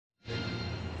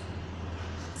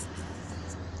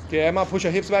Okay, Emma, push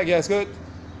your hips back. Yes, good.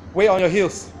 Weight on your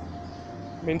heels.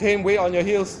 Maintain weight on your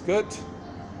heels. Good.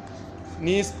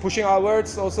 Knees pushing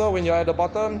outwards also when you're at the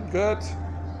bottom. Good.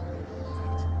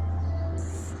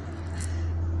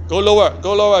 Go lower,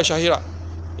 Shahira.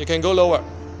 You can go lower.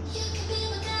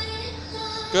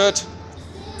 Good.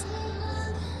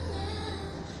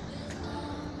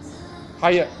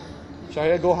 Higher.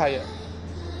 Shahira, go higher.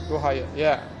 Go higher.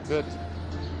 Yeah, good.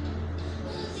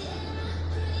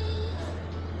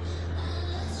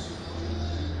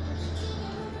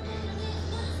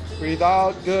 Breathe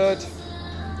out, good.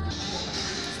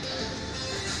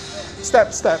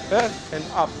 Step, yeah, and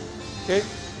up. Okay,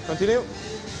 continue.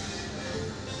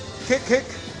 Kick,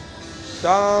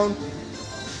 down.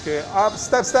 Okay, up,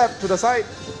 step to the side.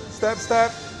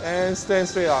 Step, and stand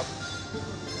straight up.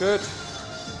 Good.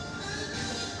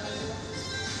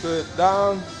 Good,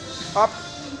 down, up,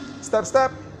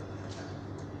 step.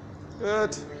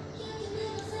 Good.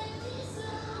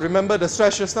 Remember the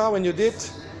stretch just now when you did.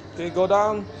 Okay, go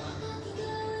down.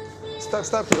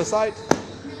 Step to the side.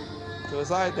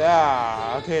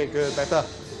 Yeah, okay, good, better,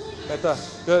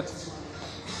 good.